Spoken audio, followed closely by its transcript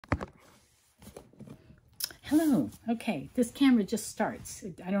Hello. Okay, this camera just starts.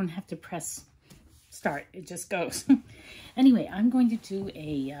 I don't have to press start. It just goes. Anyway, I'm going to do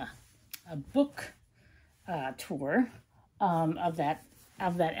a book tour of that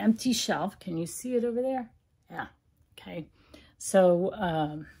empty shelf. Can you see it over there? Yeah. Okay.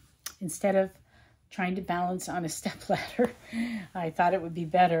 So instead of trying to balance on a stepladder, I thought it would be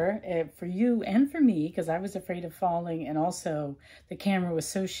better for you and for me, because I was afraid of falling, and also the camera was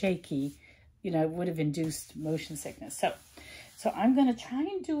so shaky, you know, it would have induced motion sickness. So I'm going to try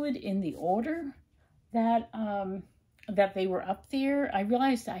and do it in the order that that they were up there. I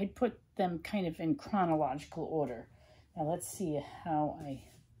realized I had put them kind of in chronological order. Now let's see how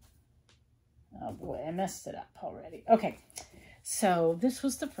oh boy, I messed it up already. Okay. So this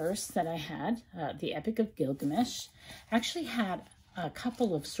was the first that I had, the Epic of Gilgamesh. I actually had a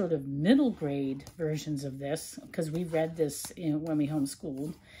couple of sort of middle grade versions of this because we read this when we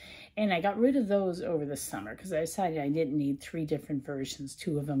homeschooled. And I got rid of those over the summer because I decided I didn't need 3 different versions,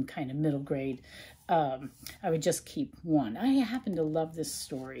 2 of them kind of middle grade. I would just keep one. I happen to love this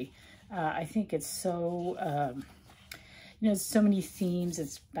story. I think it's so, you know, so many themes.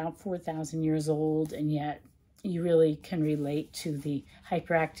 It's about 4,000 years old, and yet you really can relate to the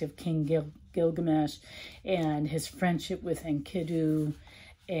hyperactive King Gilgamesh and his friendship with Enkidu,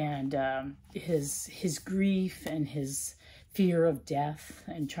 and his grief and his fear of death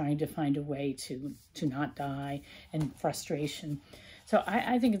and trying to find a way to not die, and frustration. So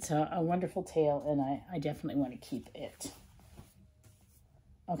I think it's a wonderful tale, and I definitely want to keep it.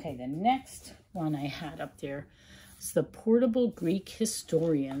 Okay, the next one I had up there is the Portable Greek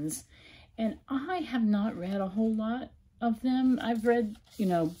Historians. And I have not read a whole lot of them. I've read, you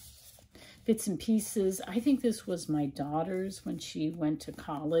know, bits and pieces. I think this was my daughter's when she went to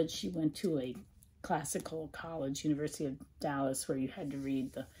college. She went to a classical college, University of Dallas, where you had to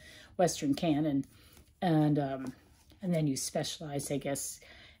read the Western canon. And then you specialized, I guess,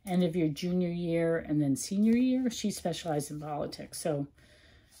 end of your junior year and then senior year. She specialized in politics. So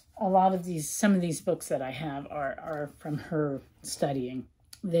a lot of some of these books that I have are from her studying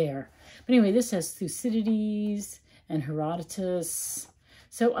there. But anyway, this has Thucydides and Herodotus.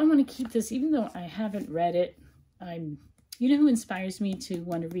 So I want to keep this, even though I haven't read it. You know who inspires me to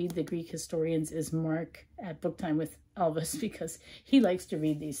want to read the Greek historians is Mark at Book Time with Elvis, because he likes to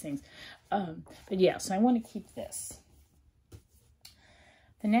read these things. But yeah, so I want to keep this.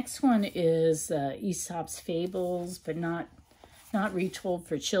 The next one is Aesop's Fables, but not retold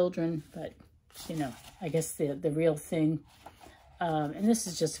for children, but you know, I guess the real thing. And this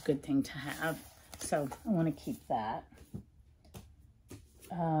is just a good thing to have. So I want to keep that.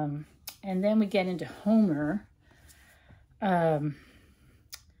 And then we get into Homer.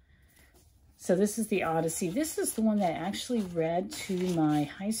 So this is the Odyssey. This is the one that I actually read to my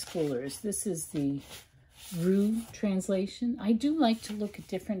high schoolers. This is the Rue translation. I do like to look at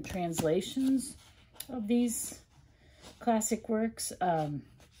different translations of these classic works.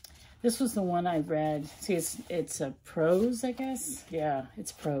 This was the one I read. See, it's a prose, I guess. Yeah,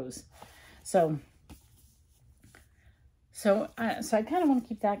 it's prose. So I kind of want to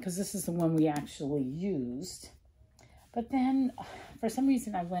keep that because this is the one we actually used. But then, for some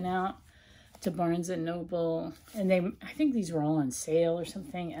reason, I went out to Barnes and Noble, and I think these were all on sale or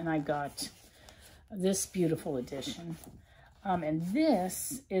something, and I got this beautiful edition. And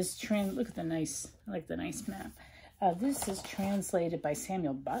this is look at the nice, I like the nice map. This is translated by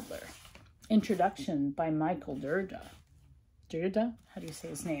Samuel Butler. Introduction by Michael Durda. Durda? How do you say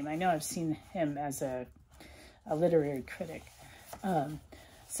his name? I know I've seen him as a literary critic.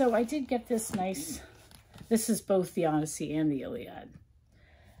 So I did get this nice, this is both the Odyssey and the Iliad.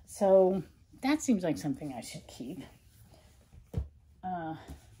 So that seems like something I should keep.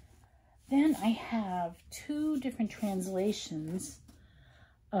 Then I have 2 different translations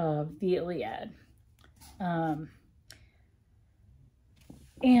of the Iliad. And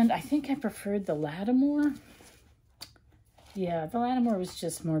I think I preferred the Lattimore. Yeah, the Lattimore was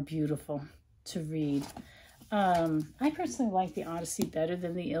just more beautiful to read. I personally like the Odyssey better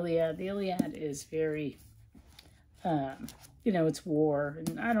than the Iliad. The Iliad is very, you know, it's war.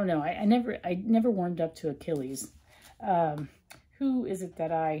 And I don't know, I never warmed up to Achilles. Who is it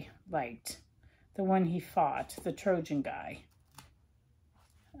that I liked? The one he fought, the Trojan guy.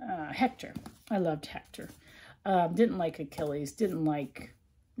 Hector. I loved Hector. Didn't like Achilles. Didn't like...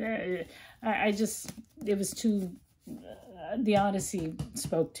 I just... It was too... the Odyssey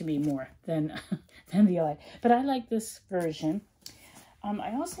spoke to me more than the Iliad. But I like this version.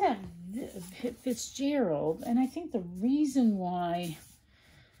 I also have Fitzgerald. And I think the reason why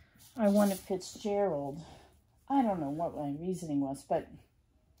I wanted Fitzgerald... I don't know what my reasoning was, but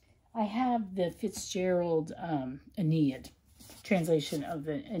I have the Fitzgerald Aeneid, translation of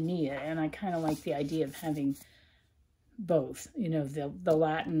the Aeneid, and I kind of like the idea of having both, you know, the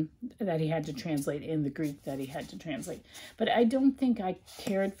Latin that he had to translate and the Greek that he had to translate. But I don't think I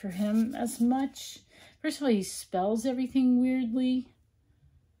cared for him as much. First of all, he spells everything weirdly.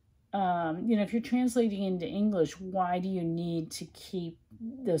 You know, if you're translating into English, why do you need to keep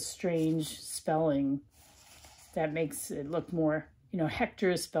the strange spelling that makes it look more, you know,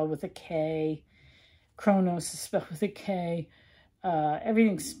 Hector is spelled with a K, Kronos is spelled with a K,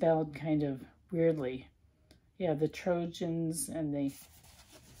 everything's spelled kind of weirdly. Yeah, the Trojans and the,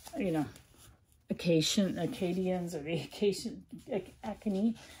 you know, Acadians or the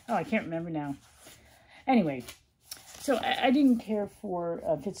Achaeans. Oh, I can't remember now. Anyway, so I didn't care for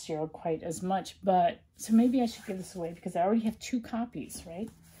Fitzgerald quite as much, but so maybe I should give this away because I already have 2 copies, right?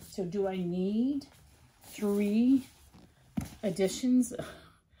 So do I need 3 editions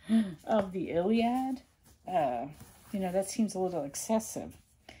of the Iliad? You know, that seems a little excessive.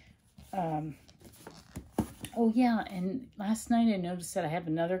 Oh yeah, and last night I noticed that I have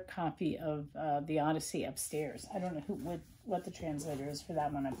another copy of the Odyssey upstairs. I don't know what the translator is for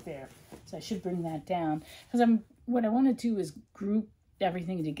that one up there, so I should bring that down because what I want to do is group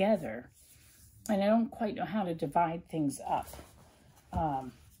everything together, and I don't quite know how to divide things up.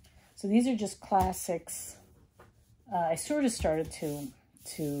 So these are just classics. I sort of started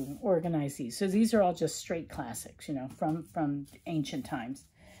to organize these. So these are all just straight classics, you know, from ancient times.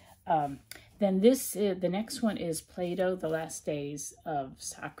 Then the next one is Plato, The Last Days of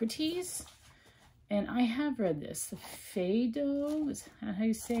Socrates. And I have read this. The Phaedo, is that how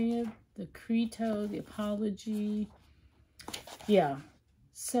you say it? The Crito, the Apology. Yeah.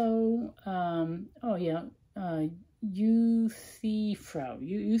 So, oh yeah, You-thee-fro.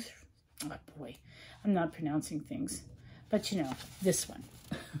 Oh boy, I'm not pronouncing things. But you know, this one.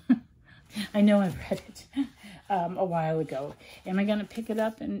 I know I've read it a while ago. Am I going to pick it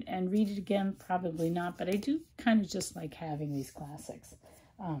up and read it again? Probably not, but I do kind of just like having these classics.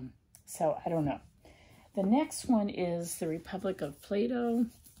 So I don't know. The next one is The Republic of Plato,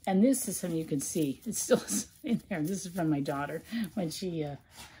 and this is something you can see. It's still in there. This is from my daughter when she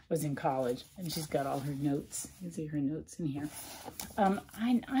was in college, and she's got all her notes. You can see her notes in here.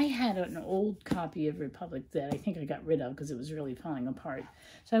 I had an old copy of Republic that I think I got rid of because it was really falling apart.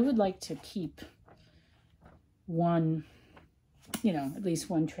 So I would like to keep one, you know, at least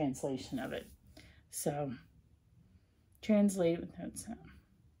one translation of it. So, translate with notes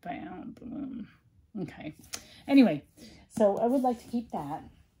by Alan Bloom. Okay. Anyway, so I would like to keep that.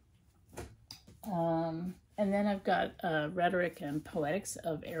 And then I've got Rhetoric and Poetics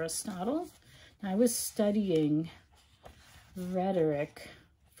of Aristotle. Now, I was studying rhetoric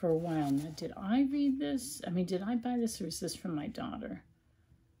for a while. Now, did I read this? I mean, did I buy this or is this from my daughter?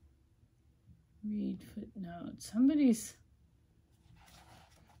 Read footnotes. Somebody's...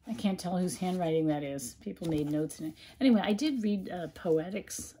 I can't tell whose handwriting that is. People made notes in it. Anyway, I did read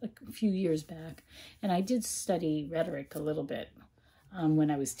Poetics a few years back, and I did study rhetoric a little bit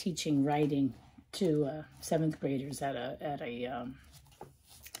when I was teaching writing to 7th graders at a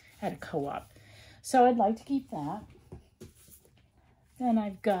co-op. So I'd like to keep that. Then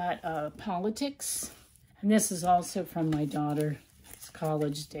I've got Politics, and this is also from my daughter's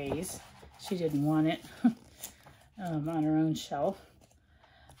college days. She didn't want it on her own shelf.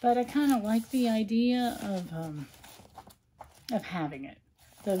 But I kind of like the idea of having it.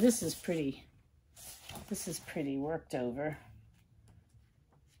 Though this is pretty worked over.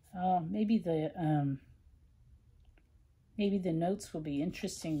 Maybe the notes will be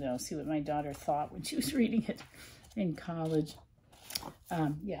interesting though. See what my daughter thought when she was reading it in college.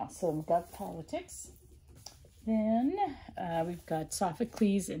 Yeah, so we've got Politics. Then we've got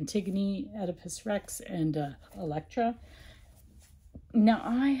Sophocles, Antigone, Oedipus Rex, and Electra. Now,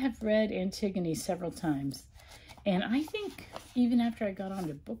 I have read Antigone several times, and I think even after I got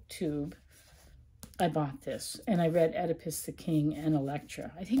onto BookTube, I bought this, and I read Oedipus the King and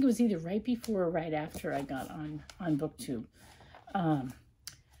Electra. I think it was either right before or right after I got on BookTube.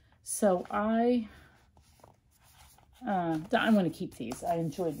 So I'm going to keep these. I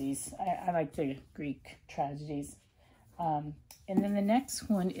enjoyed these. I like the Greek tragedies. And then the next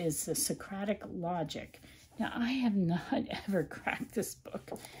one is the Socratic Logic. Now, I have not ever cracked this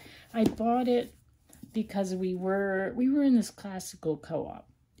book. I bought it because we were in this classical co-op,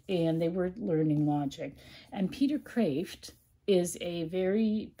 and they were learning logic. And Peter Kraft is a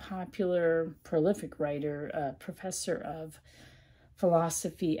very popular, prolific writer, professor of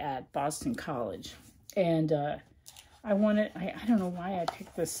philosophy at Boston College. And I don't know why I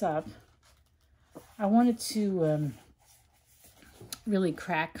picked this up. I wanted to really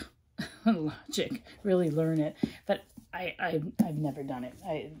crack logic, really learn it. But I've never done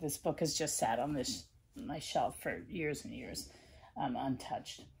it. This book has just sat on my shelf for years and years,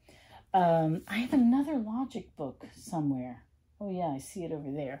 untouched. I have another logic book somewhere. Oh yeah, I see it over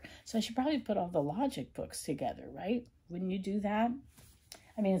there. So I should probably put all the logic books together, right? Wouldn't you do that?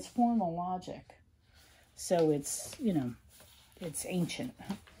 I mean, it's formal logic. So it's, you know, it's ancient.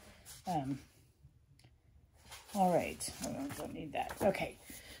 All right, I don't need that. Okay,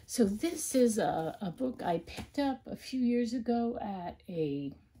 so this is a book I picked up a few years ago at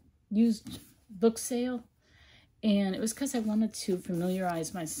a used book sale. And it was because I wanted to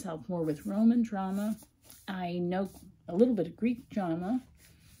familiarize myself more with Roman drama. I know a little bit of Greek drama,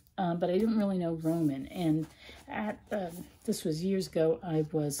 but I didn't really know Roman. And this was years ago, I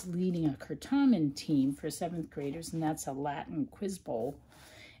was leading a Curtamen team for 7th graders, and that's a Latin quiz bowl.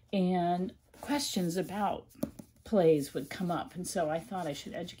 And questions about plays would come up. And so I thought I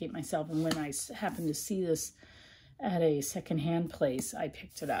should educate myself. And when I happened to see this at a secondhand place, I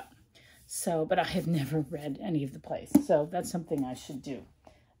picked it up. So, but I have never read any of the plays. So that's something I should do.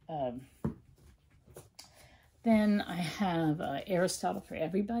 Then I have Aristotle for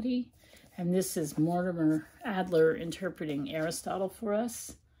Everybody. And this is Mortimer Adler interpreting Aristotle for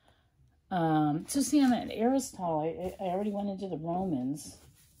us. So see, on that Aristotle, I already went into the Romans.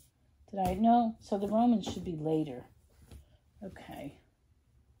 Did I? No. So the Romans should be later. Okay.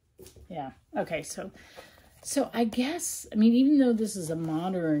 Yeah. Okay. So I guess, I mean, even though this is a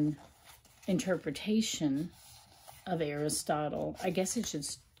modern interpretation of Aristotle, I guess it should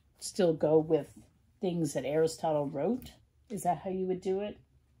still go with things that Aristotle wrote. Is that how you would do it?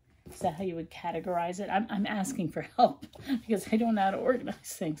 Is that how you would categorize it? I'm asking for help because I don't know how to organize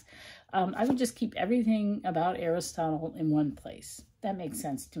things. I would just keep everything about Aristotle in one place. That makes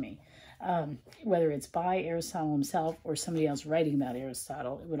sense to me. Whether it's by Aristotle himself or somebody else writing about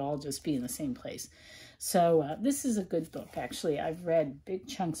Aristotle, it would all just be in the same place. So this is a good book, actually. I've read big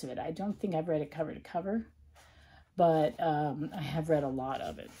chunks of it. I don't think I've read it cover to cover, but I have read a lot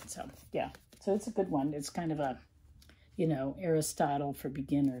of it. So, yeah. So it's a good one. It's kind of a, you know, Aristotle for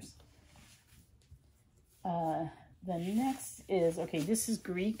beginners. The next is, okay, this is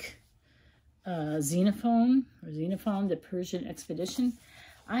Greek. Xenophon, the Persian Expedition.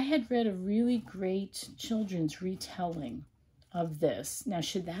 I had read a really great children's retelling of this. Now,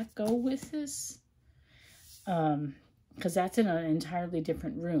 should that go with this? Because that's in an entirely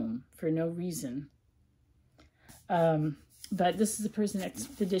different room for no reason. But this is the Persian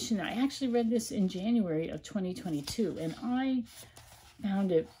Expedition. I actually read this in January of 2022, and I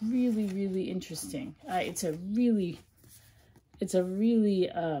found it really, really interesting. It's a really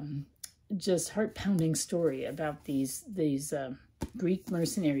just heart-pounding story about these Greek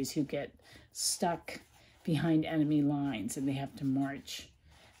mercenaries who get stuck behind enemy lines, and they have to march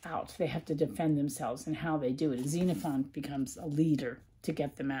out. They have to defend themselves, and how they do it. And Xenophon becomes a leader to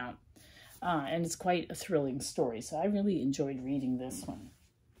get them out. And it's quite a thrilling story, so I really enjoyed reading this one.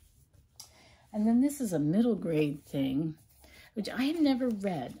 And then this is a middle grade thing, which I have never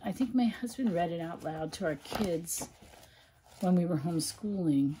read. I think my husband read it out loud to our kids when we were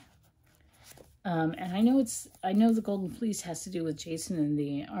homeschooling. And I know the Golden Fleece has to do with Jason and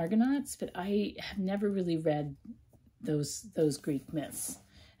the Argonauts, but I have never really read those Greek myths.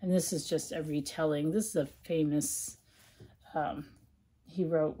 And this is just a retelling. This is a famous, he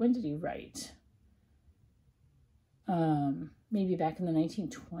wrote, when did he write? Maybe back in the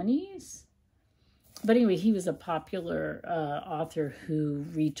 1920s? But anyway, he was a popular author who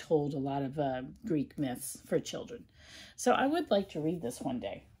retold a lot of Greek myths for children. So I would like to read this one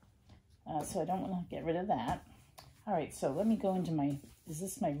day. So I don't want to get rid of that. All right, so let me go into my, is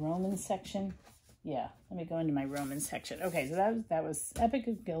this my Roman section? Yeah, let me go into my Roman section. Okay, so that was Epic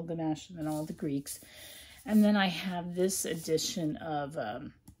of Gilgamesh and then all the Greeks. And then I have this edition of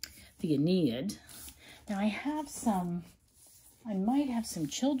the Aeneid. Now I might have some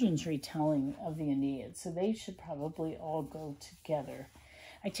children's retelling of the Aeneid, so they should probably all go together.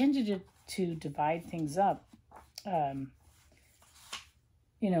 I tended to divide things up.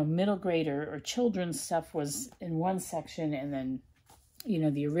 You know, middle grader or children's stuff was in one section, and then, you know,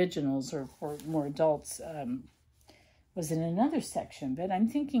 the originals or for more adults was in another section. But I'm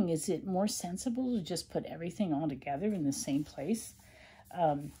thinking, is it more sensible to just put everything all together in the same place?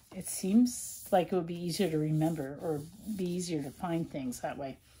 It seems like it would be easier to remember or be easier to find things that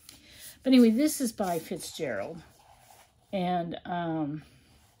way. But anyway, this is by Fitzgerald. And I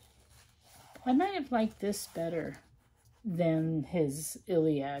might have liked this better than his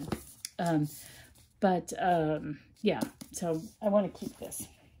Iliad. Yeah, so I want to keep this.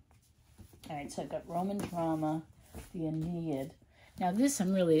 All right, so I've got Roman drama, the Aeneid. Now this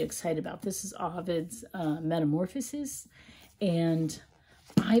I'm really excited about. This is Ovid's Metamorphosis, and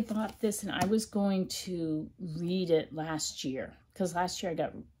I bought this and I was going to read it last year, because last year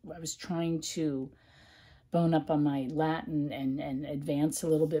I was trying to bone up on my Latin and advance a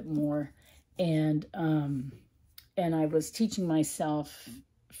little bit more, and I was teaching myself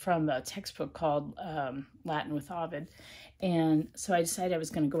from a textbook called Latin with Ovid, and so I decided I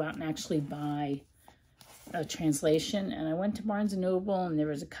was going to go out and actually buy a translation, and I went to Barnes & Noble, and there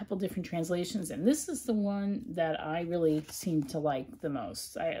was a couple different translations, and this is the one that I really seem to like the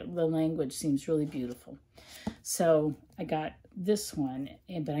most. The language seems really beautiful. So I got this one,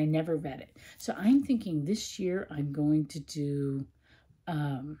 but I never read it. So I'm thinking this year I'm going to do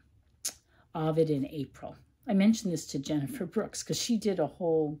Ovid in April. I mentioned this to Jennifer Brooks because she did a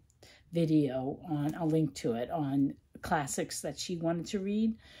whole video on, I'll link to it, on classics that she wanted to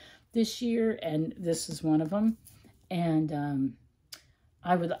read this year, and this is one of them, and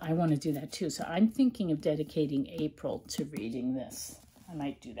I want to do that too. So I'm thinking of dedicating April to reading this. I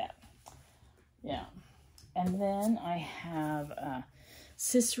might do that. Yeah. And then I have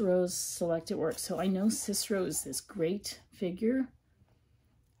Cicero's selected work. So I know Cicero is this great figure,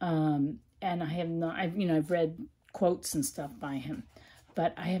 and I have not, I've read quotes and stuff by him,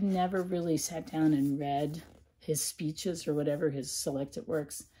 but I have never really sat down and read his speeches or whatever, his selected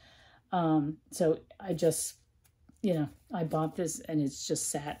works. So I just, I bought this and it's just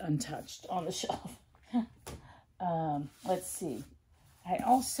sat untouched on the shelf. Let's see. I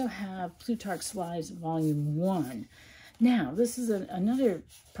also have Plutarch's Lives, Volume 1. Now, this is another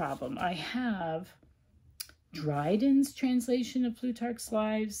problem. I have Dryden's translation of Plutarch's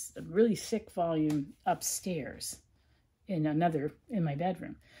Lives, a really thick volume, upstairs in my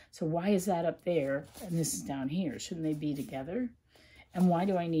bedroom. So why is that up there and this is down here? Shouldn't they be together? And why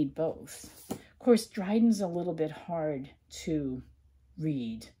do I need both? Of course, Dryden's a little bit hard to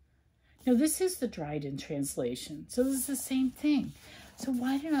read. Now, this is the Dryden translation, so this is the same thing. So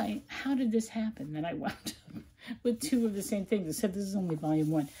how did this happen that I wound up with two of the same things, except this is only volume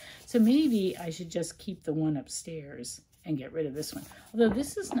 1. So maybe I should just keep the one upstairs and get rid of this one. Although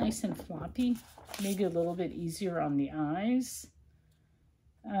this is nice and floppy, maybe a little bit easier on the eyes.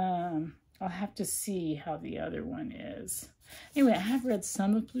 I'll have to see how the other one is. Anyway, I have read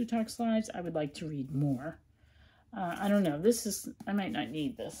some of Plutarch's Lives. I would like to read more. I don't know. I might not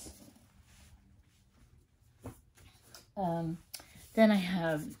need this. Then I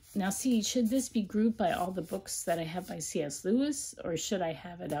have, now see, should this be grouped by all the books that I have by C.S. Lewis, or should I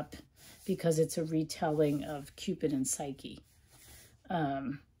have it up because it's a retelling of Cupid and Psyche?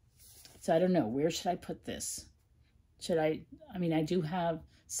 So I don't know. Where should I put this? I do have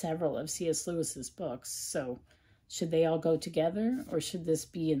several of C.S. Lewis's books, so should they all go together, or should this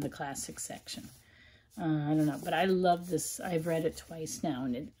be in the classic section? I don't know, but I love this. I've read it twice now,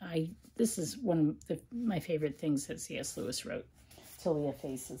 and this is one of my favorite things that C.S. Lewis wrote, Tilia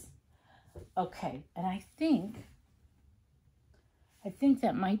Faces. Okay, and I think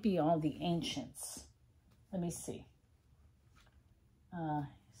that might be all the ancients. Let me see.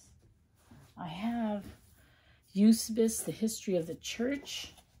 I have Eusebius, The History of the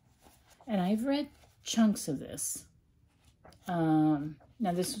Church, and I've read chunks of this. Now,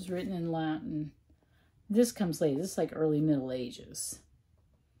 this was written in Latin. This comes later. This is like early Middle Ages.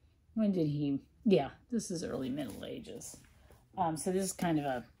 When did he? Yeah, this is early Middle Ages. So this is kind of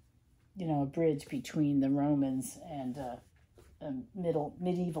a bridge between the Romans and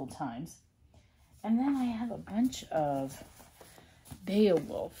medieval times. And then I have a bunch of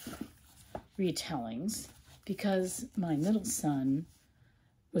Beowulf retellings because my middle son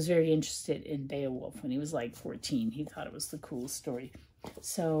was very interested in Beowulf when he was like 14. He thought it was the coolest story.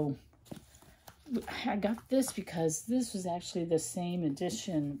 So I got this because this was actually the same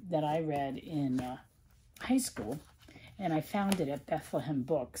edition that I read in high school, and I found it at Bethlehem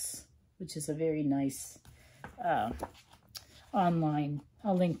Books, which is a very nice online.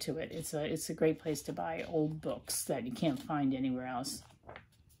 I'll link to it. It's a great place to buy old books that you can't find anywhere else.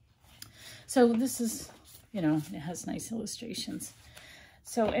 So this is, it has nice illustrations.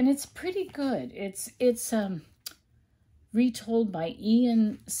 So, and it's pretty good. It's retold by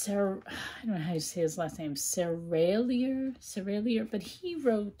Ian I don't know how you say his last name, Serralier, but he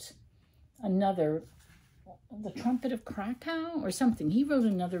wrote another, The Trumpet of Krakow or something. He wrote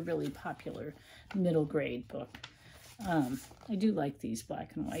another really popular middle grade book. I do like these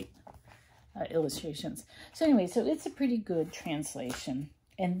black and white illustrations. So anyway, so it's a pretty good translation.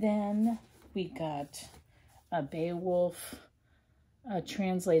 And then we got Beowulf,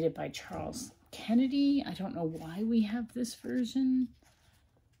 translated by Charles Kennedy. I don't know why we have this version.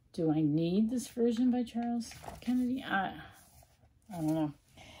 Do I need this version by Charles Kennedy? I I don't know.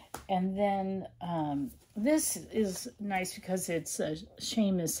 And then this is nice because it's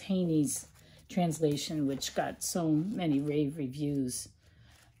Seamus Heaney's translation, which got so many rave reviews.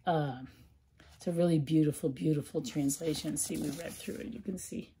 It's a really beautiful, beautiful translation. See, we read through it. You can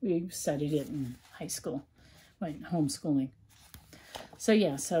see we studied it in high school, went homeschooling. So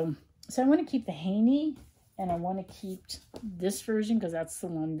yeah, so I want to keep the Heaney, and I want to keep this version because that's the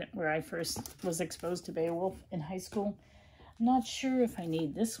one where I first was exposed to Beowulf in high school. I'm not sure if I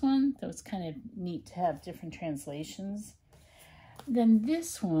need this one, though it's kind of neat to have different translations. Then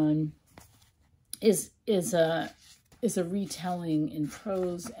this one is a retelling in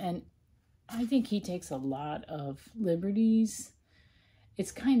prose, and I think he takes a lot of liberties.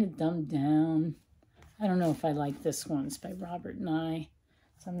 It's kind of dumbed down. I don't know if I like this one. It's by Robert Nye,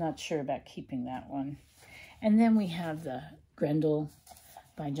 so I'm not sure about keeping that one. And then we have the Grendel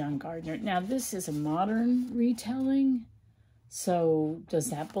by John Gardner. Now, this is a modern retelling, so does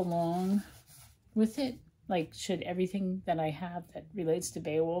that belong with it? Like, should everything that I have that relates to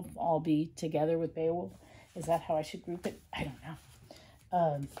Beowulf all be together with Beowulf? Is that how I should group it? I don't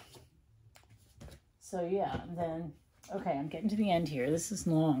know. So yeah, then, okay, I'm getting to the end here. This is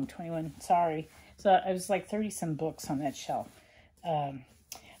long, 21, sorry. So I was like 30-some books on that shelf.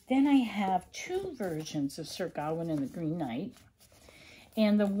 Then I have 2 versions of Sir Gawain and the Green Knight.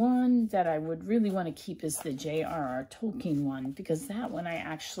 And the one that I would really want to keep is the J.R.R. Tolkien one, because that one I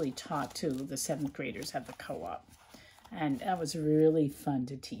actually taught to the 7th graders at the co-op. And that was really fun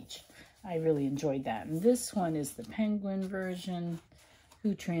to teach. I really enjoyed that. And this one is the Penguin version.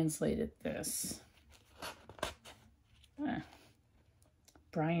 Who translated this?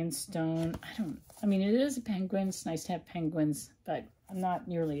 Brian Stone. I mean, it is a penguin. It's nice to have penguins, but I'm not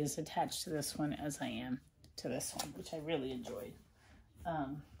nearly as attached to this one as I am to this one, which I really enjoyed.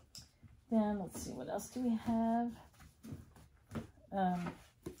 Then let's see, what else do we have? Let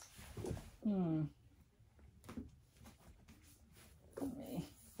me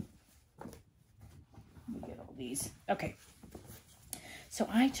get all these. Okay. So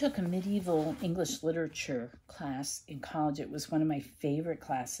I took a medieval English literature class in college. It was one of my favorite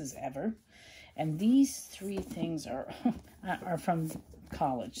classes ever. And these 3 things are from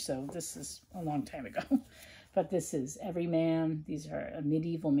college. So this is a long time ago. But this is Everyman. These are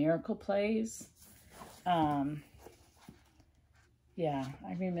medieval miracle plays. Yeah,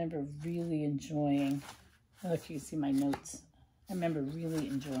 I remember really enjoying, oh, if you see my notes, I remember really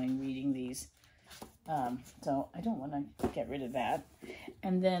enjoying reading these. So I don't want to get rid of that.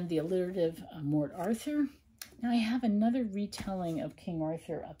 And then the alliterative Mort Arthur. Now I have another retelling of King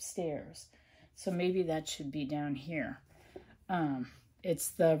Arthur upstairs. So maybe that should be down here.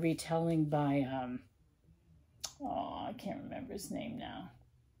 It's the retelling by, I can't remember his name now.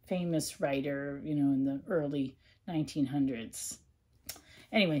 Famous writer, you know, in the early 1900s.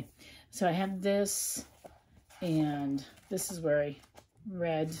 Anyway, so I have this, and this is where I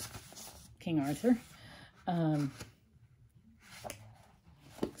read King Arthur.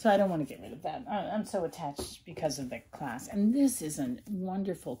 So I don't want to get rid of that. I'm so attached because of the class. And this is a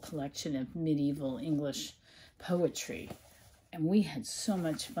wonderful collection of medieval English poetry. And we had so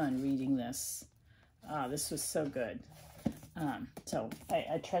much fun reading this. This was so good. So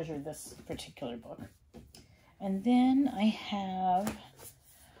I treasure this particular book. And then I have,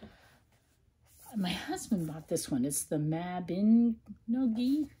 my husband bought this one. It's the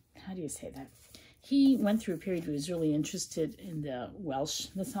Mabinogi. How do you say that? He went through a period where he was really interested in the Welsh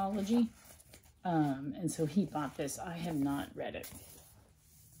mythology. And so he bought this. I have not read it.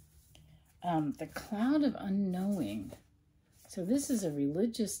 The Cloud of Unknowing. So this is a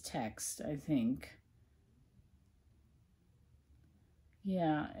religious text, I think.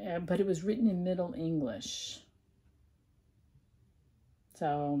 Yeah, but it was written in Middle English.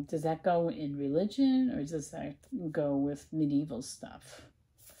 So does that go in religion, or does that go with medieval stuff?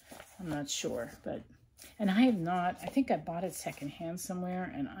 I'm not sure, but, and I have not, I think I bought it secondhand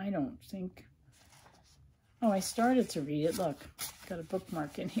somewhere, and I don't think, oh, I started to read it. Look, got a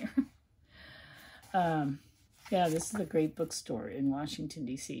bookmark in here. Yeah, this is a great bookstore in Washington,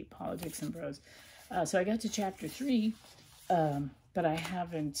 D.C., Politics and Prose. So I got to chapter 3, but I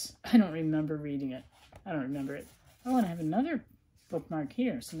don't remember reading it. I don't remember it. Oh, and I have another bookmark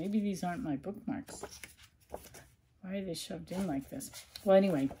here, so maybe these aren't my bookmarks. Why are they shoved in like this? Well,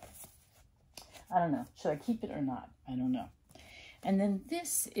 anyway, I don't know. Should I keep it or not? I don't know. And then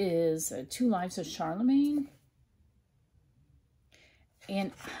this is 2 Lives of Charlemagne.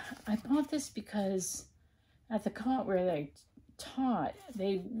 And I bought this because at the co-op where they taught,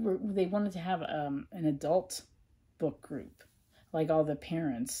 they wanted to have an adult book group, like all the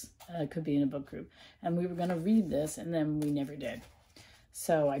parents could be in a book group. And we were going to read this, and then we never did.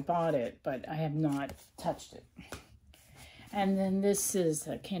 So I bought it, but I have not touched it. And then this is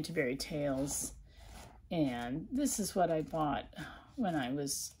Canterbury Tales. And this is what I bought when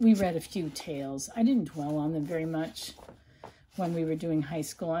we read a few tales. I didn't dwell on them very much when we were doing high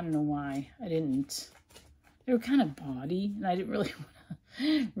school. I don't know why. I didn't. They were kind of bawdy, and I didn't really want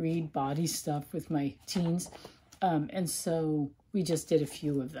to read bawdy stuff with my teens. And so we just did a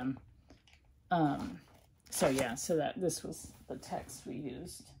few of them. So yeah, this was the text we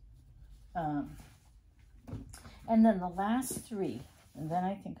used. And then the last three, and then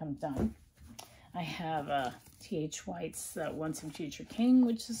I think I'm done. I have T.H. White's Once and Future King,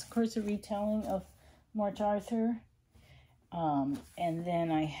 which is, of course, a retelling of Mort Arthur. And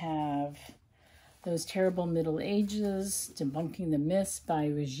then I have Those Terrible Middle Ages, Debunking the Myths by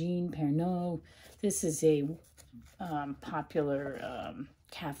Regine Pernot. This is a popular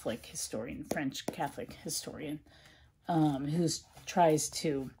Catholic historian, French Catholic historian, who tries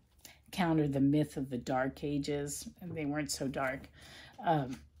to counter the myth of the Dark Ages, and they weren't so dark.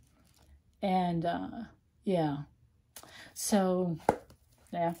 Yeah, so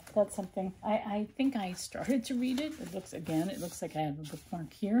yeah, that's something. I think I started to read it. It looks like I have a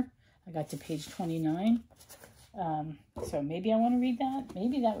bookmark here. I got to page 29. So maybe I want to read that.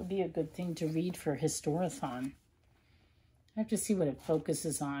 Maybe that would be a good thing to read for Historathon. I have to see what it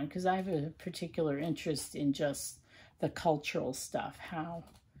focuses on, because I have a particular interest in just the cultural stuff,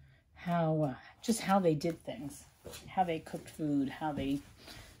 just how they did things, how they cooked food, how they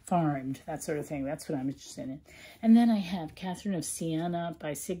farmed, that sort of thing. That's what I'm interested in. And then I have Catherine of Siena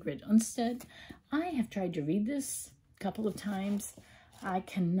by Sigrid Undset. I have tried to read this a couple of times. I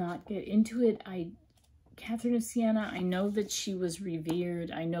cannot get into it. Catherine of Siena, I know that she was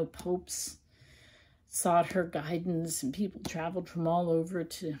revered. I know popes sought her guidance, and people traveled from all over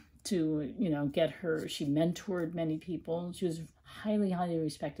to get her. She mentored many people. She was highly, highly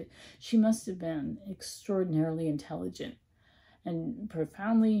respected. She must have been extraordinarily intelligent and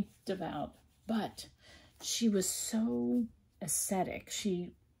profoundly devout, but she was so ascetic.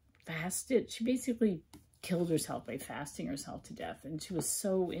 She fasted. She basically killed herself by fasting herself to death, and she was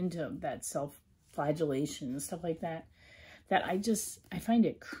so into that self-flagellation and stuff like that, that I find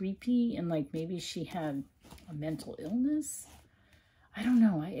it creepy, and like maybe she had a mental illness. I don't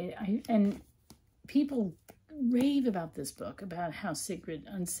know. And people rave about this book, about how Sigrid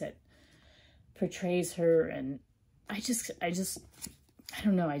Undset portrays her, and I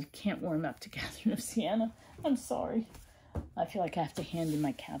don't know. I can't warm up to Catherine of Siena. I'm sorry. I feel like I have to hand in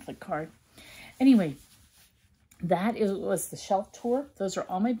my Catholic card. Anyway, was the shelf tour. Those are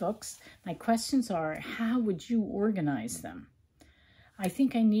all my books. My questions are, how would you organize them? I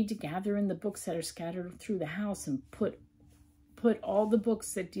think I need to gather in the books that are scattered through the house and put all the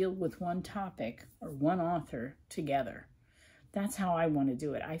books that deal with one topic or one author together. That's how I want to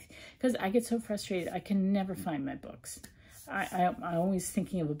do it. Because I get so frustrated. I can never find my books. I'm always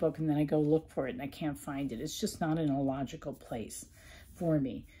thinking of a book, and then I go look for it and I can't find it. It's just not in a logical place for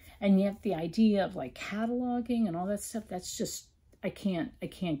me. And yet the idea of like cataloging and all that stuff, that's just, I can't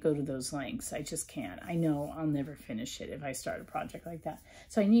go to those lengths. I just can't. I know I'll never finish it if I start a project like that.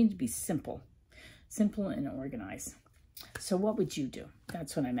 So I need to be simple and organized. So what would you do?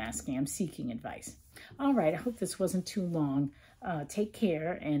 That's what I'm asking. I'm seeking advice. All right. I hope this wasn't too long. Take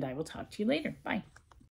care, and I will talk to you later. Bye.